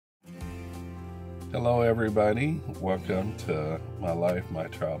Hello everybody, welcome to my life, my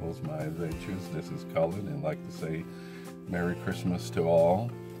travels, my adventures. This is Cullen, and I'd like to say Merry Christmas to all.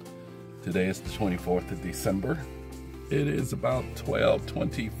 Today is the 24th of December. It is about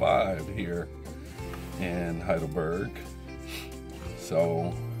 12:25 here in Heidelberg.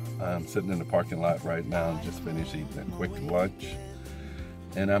 So I'm sitting in the parking lot right now and just finished eating a quick lunch.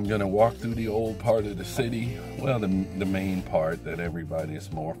 And I'm gonna walk through the old part of the city, well, the main part that everybody is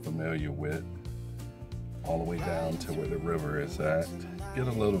more familiar with, all the way down to where the river is at. Get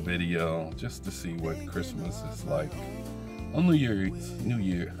a little video just to see what Christmas is like on New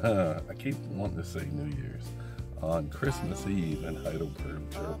Year. I keep wanting to say New Year's. On Christmas Eve in Heidelberg,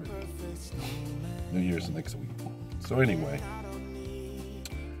 Germany. New Year's next week. So anyway,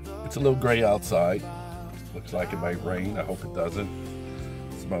 it's a little gray outside. Looks like it might rain. I hope it doesn't.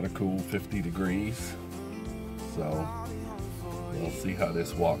 It's about a cool 50 degrees. So we'll see how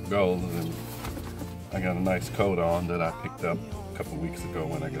this walk goes. And I got a nice coat on that I picked up a couple weeks ago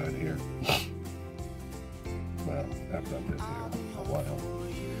when I got here. Well, after I've been here a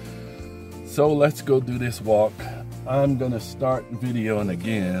while. So let's go do this walk. I'm gonna start videoing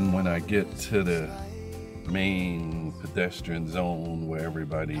again when I get to the main pedestrian zone where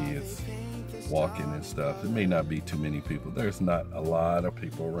everybody is walking and stuff. It may not be too many people. There's not a lot of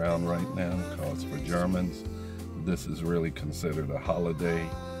people around right now because for Germans, this is really considered a holiday.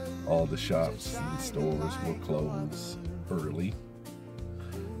 All the shops and stores will close early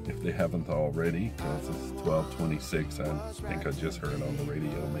if they haven't already, because it's 12:26. I think I just heard on the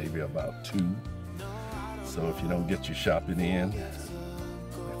radio maybe about 2. So if you don't get your shopping in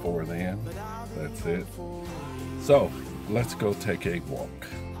before then, that's it. So let's go take a walk.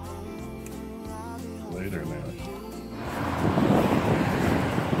 Later now.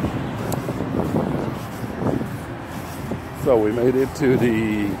 So we made it to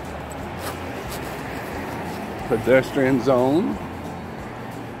the pedestrian zone.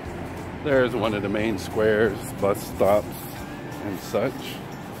 There's one of the main squares, bus stops and such,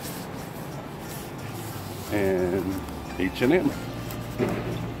 and H&M.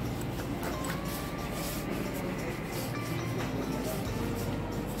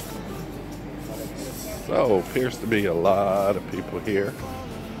 So appears to be a lot of people here.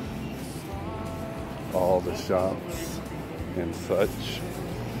 All the shops and such.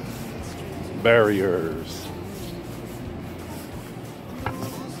 Barriers.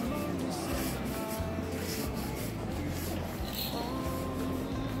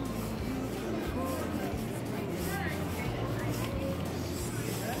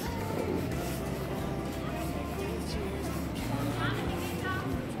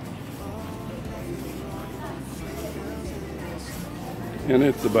 And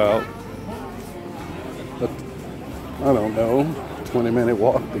it's about, I don't know, 20-minute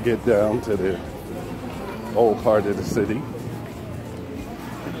walk to get down to the old part of the city.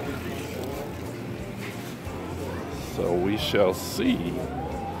 So we shall see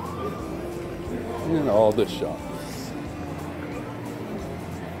in all the shops.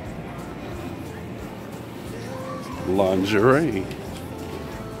 Lingerie.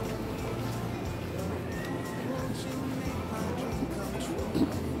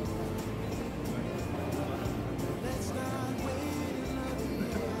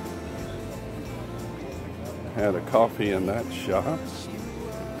 Had a coffee in that shop.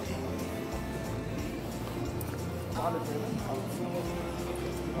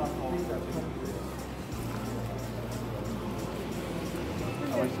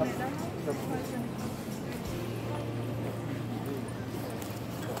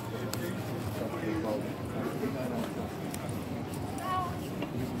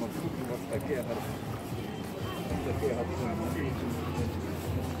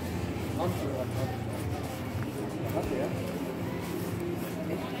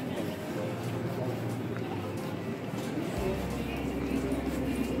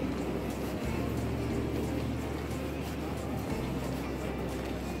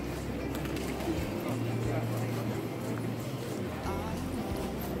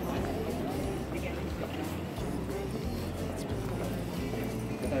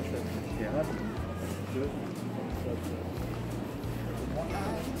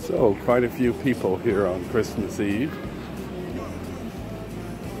 So quite a few people here on Christmas Eve,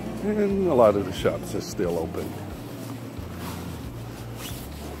 and a lot of the shops are still open.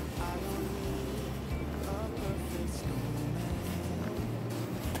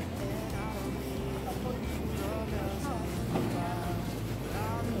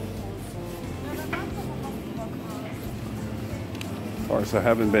 Of course, I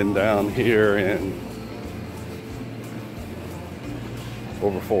haven't been down here in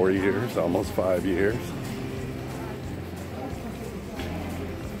over 4 years, almost 5 years.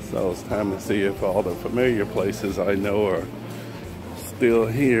 So it's time to see if all the familiar places I know are still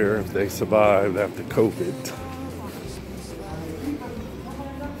here, if they survived after COVID.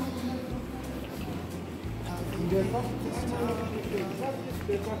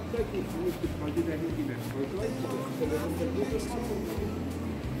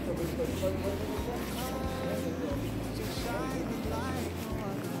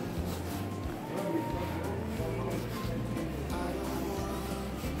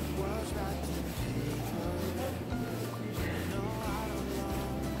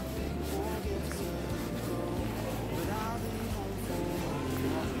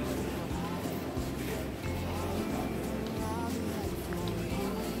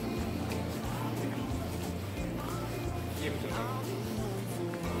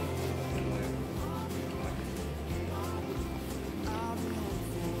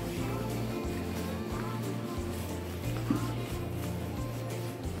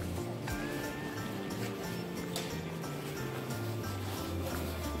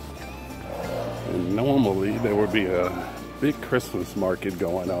 Normally there would be a big Christmas market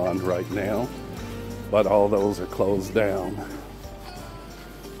going on right now, but all those are closed down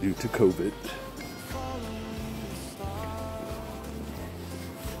due to COVID.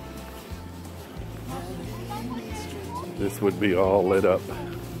 This would be all lit up.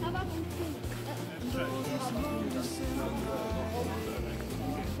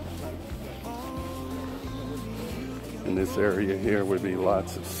 In this area here would be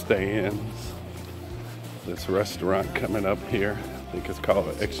lots of stands. This restaurant coming up here, I think it's called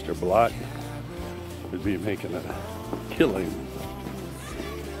an Extra Block, would be making a killing.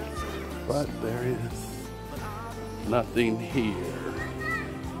 But there is nothing here.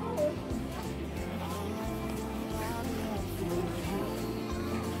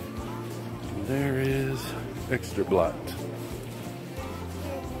 There is Extra Block.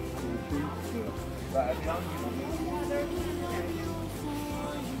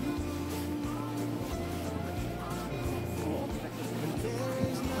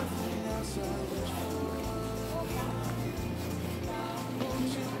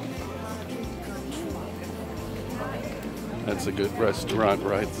 That's a good restaurant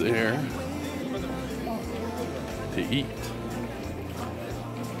right there to eat.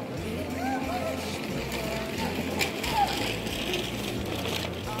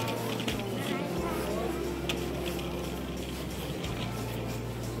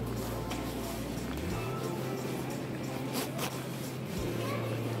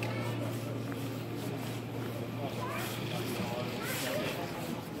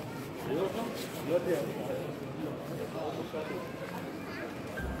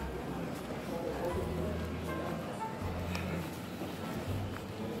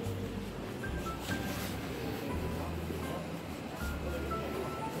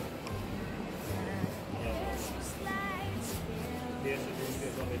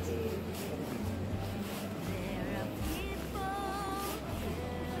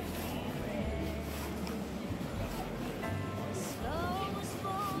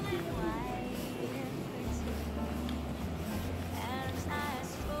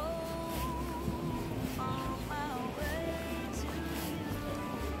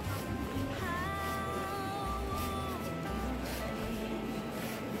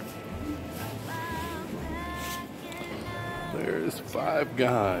 There's Five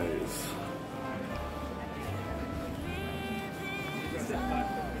Guys.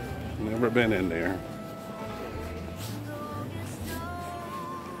 Never been in there.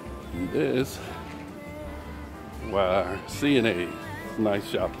 And this, wow, C&A, nice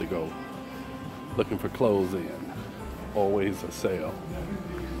shop to go. Looking for clothes in. Always a sale.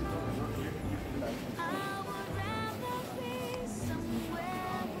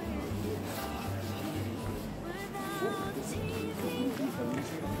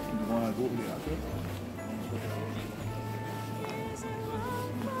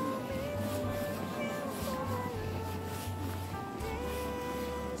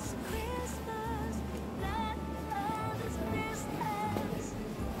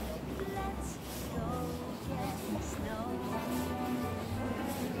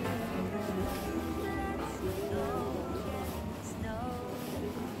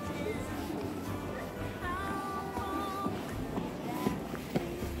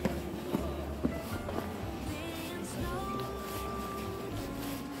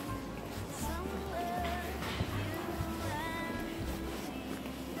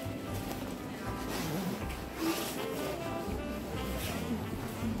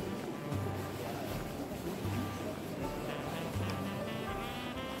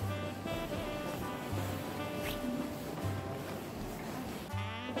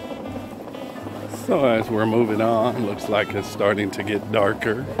 So as we're moving on, looks like it's starting to get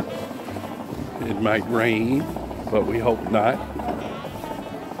darker. It might rain, but we hope not.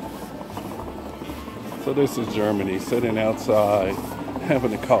 So this is Germany, sitting outside,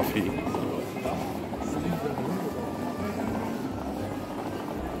 having a coffee.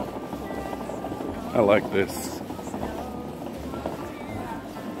 I like this.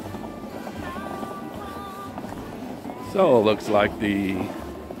 So it looks like the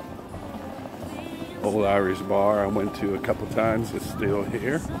old Irish bar I went to a couple times is still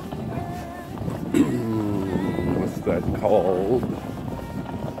here. What's that called?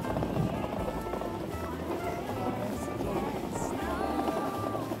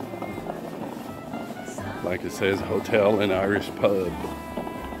 Like it says, hotel and Irish pub.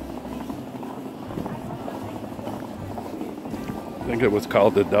 I think it was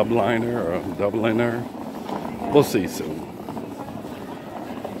called the Dubliner or Dubliner. We'll see soon.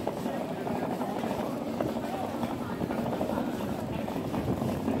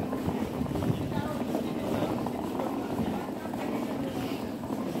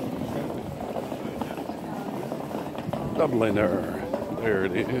 Dubliner. There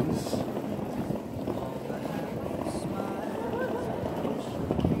it is.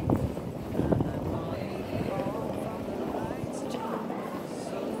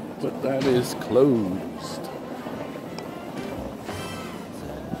 But that is closed.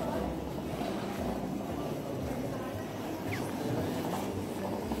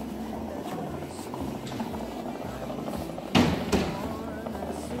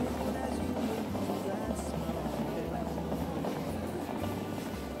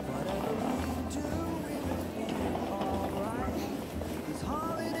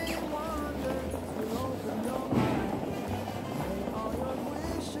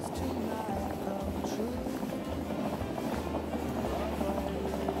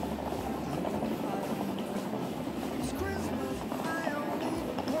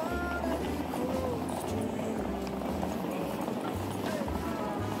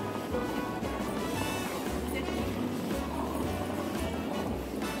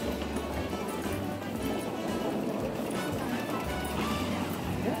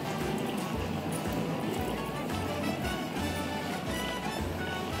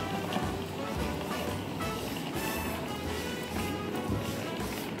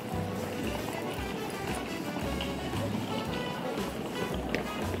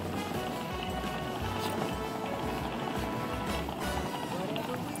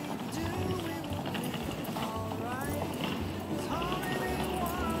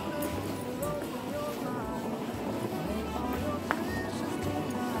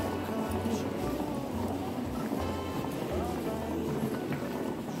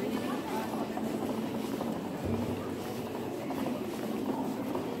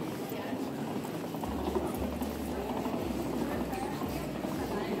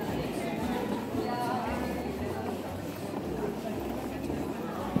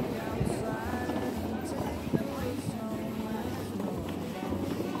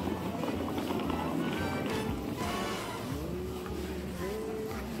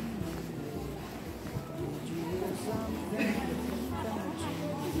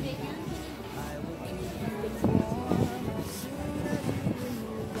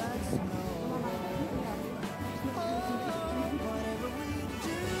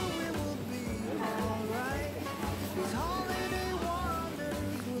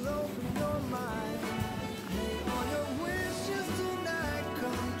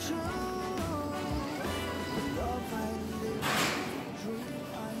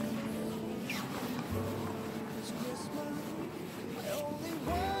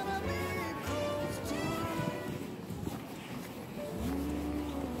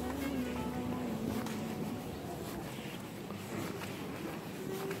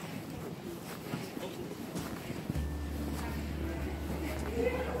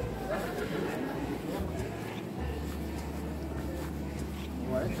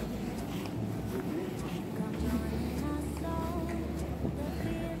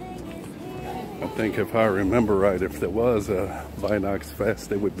 I think if I remember right, if there was a Binox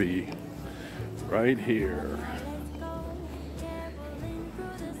Fest, it would be right here.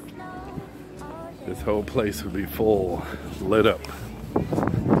 This whole place would be full, lit up.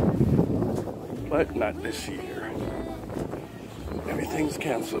 But not this year. Everything's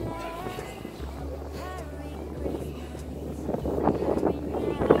canceled.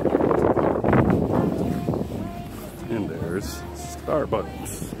 And there's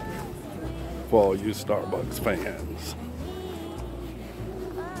Starbucks. For all you Starbucks fans.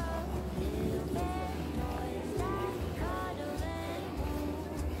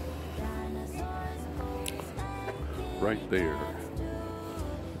 right there.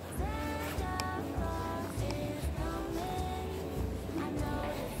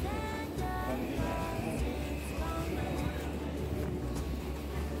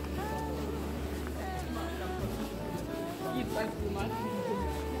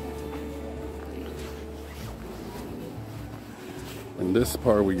 And this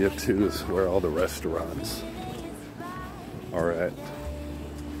part we get to is where all the restaurants are at.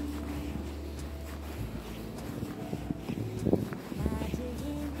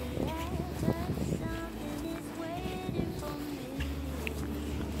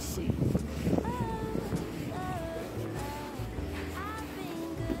 Let's see.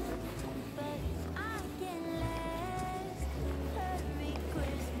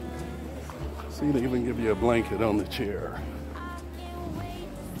 See, they even give you a blanket on the chair.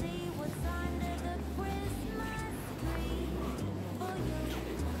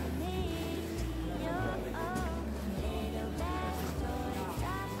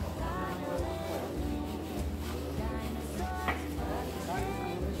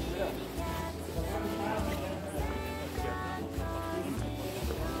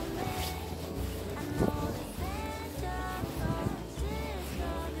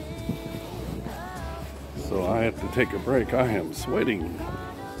 So I have to take a break. I am sweating.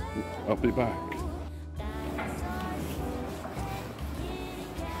 I'll be back.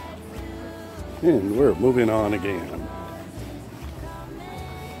 And we're moving on again.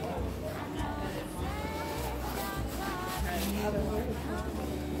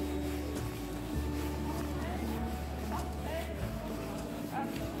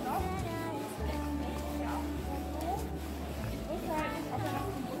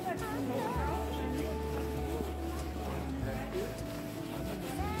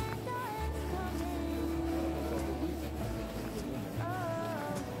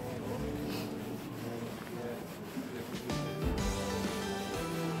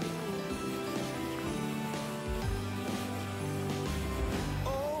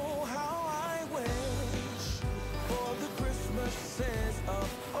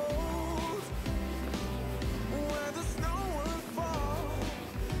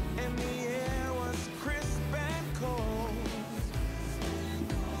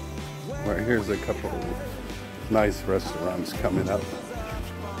 Right here's a couple nice restaurants coming up.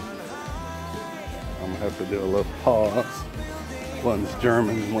 I'm gonna have to do a little pause. One's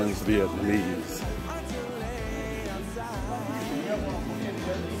German, one's Vietnamese.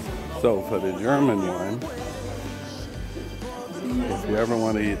 So for the German one, if you ever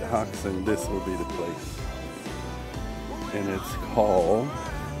want to eat Haxen, this will be the place. And it's called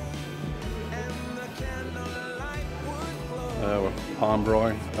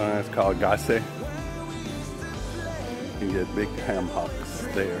Pombroy. It's called Gasse. You can get big ham hocks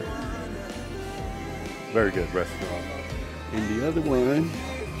there. Very good restaurant. And the other one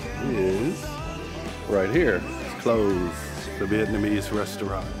is right here. It's closed. The Vietnamese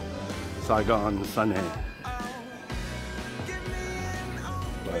restaurant, Saigon Sunny.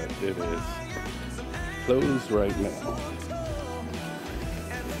 But it is closed right now.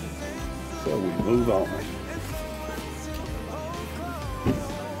 So we move on.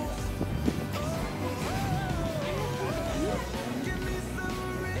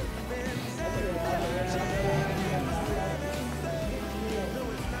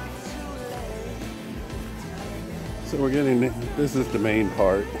 So we're getting, this is the main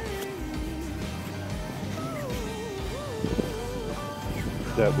part.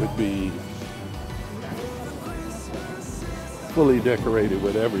 That would be fully decorated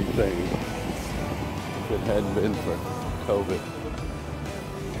with everything if it hadn't been for COVID.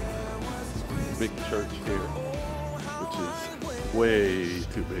 Big church here, which is way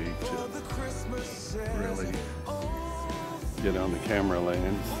too big to really get on the camera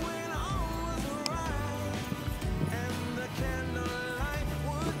lens.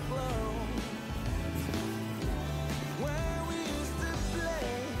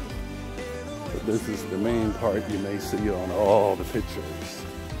 This is the main part you may see on all the pictures.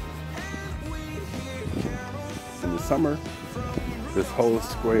 In the summer, this whole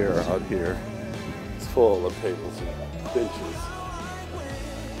square out here is full of tables and benches,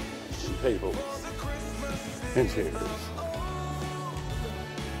 and tables and chairs.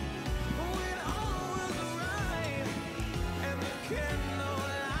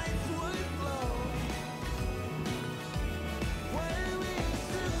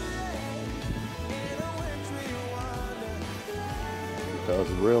 Because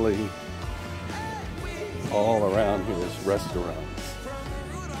really, all around here is restaurants,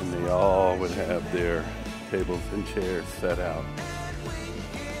 and they all would have their tables and chairs set out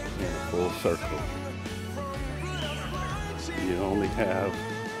in a full circle. You only have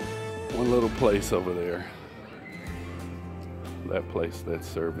one little place over there. That place that's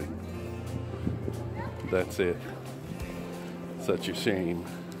serving. That's it. Such a shame.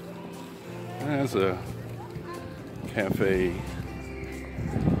 There's a cafe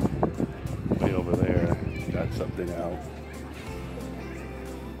way over there. Got something out.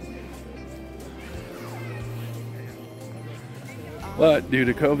 But due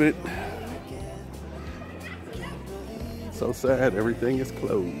to COVID, so sad, everything is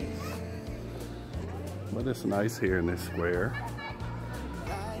closed. But it's nice here in this square.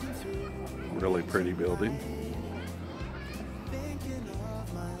 Really pretty building.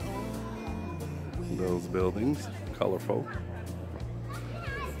 Those buildings, colorful.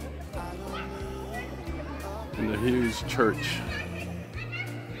 And a huge church,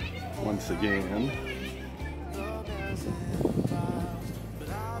 once again.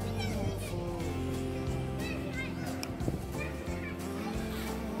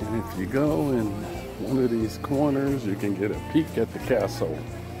 And if you go in one of these corners, you can get a peek at the castle.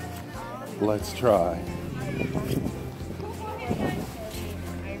 Let's try.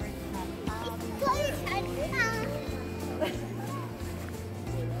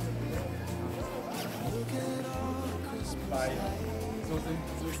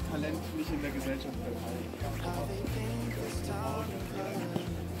 So ist Talent nicht in der Gesellschaft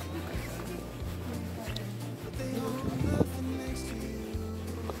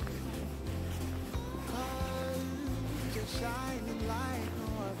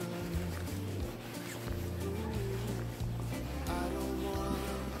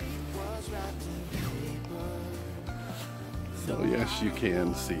So yes, you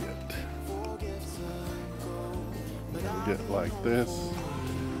can see it. Get like this.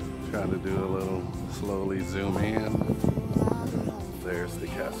 Try to do a little slowly zoom in. There's the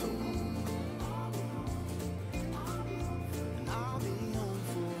castle.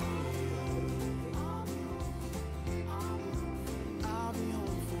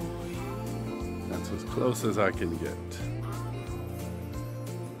 That's as close as I can get.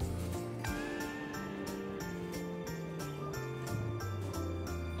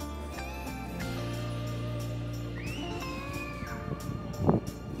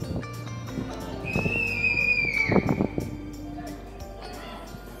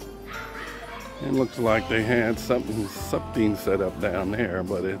 It looks like they had something set up down there,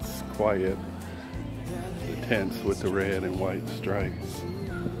 but it's quiet. The tents with the red and white stripes.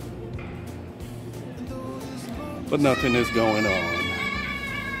 But nothing is going on.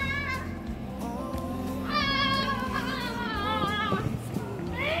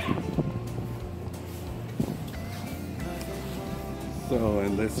 So,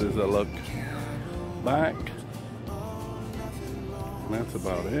 and this is a look back. And that's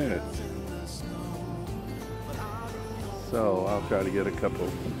about it. So I'll try to get a couple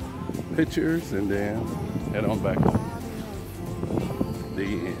pictures and then head on back home. The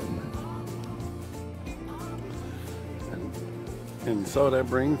end. And so that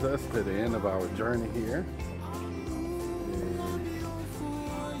brings us to the end of our journey here.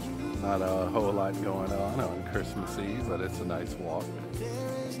 Not a whole lot going on Christmas Eve, but it's a nice walk.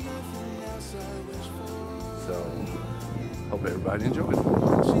 So hope everybody enjoys it.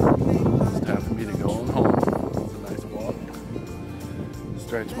 It's time for me to go on home.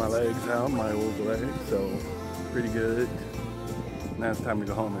 Stretch my legs out, my old legs, so pretty good. Now it's time to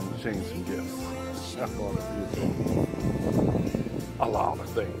go home and change some gifts. I bought a lot of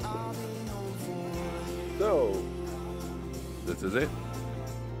things. So, this is it.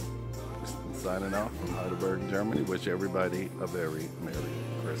 Signing off from Heidelberg, Germany. Wish everybody a very Merry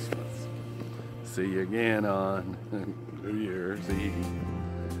Christmas. See you again on New Year's Eve,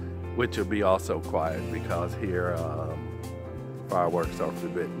 which will be also quiet because here fireworks are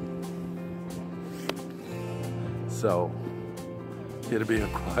forbidden. So it'll be a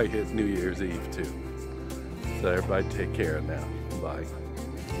quiet New Year's Eve too. So everybody take care now. Bye.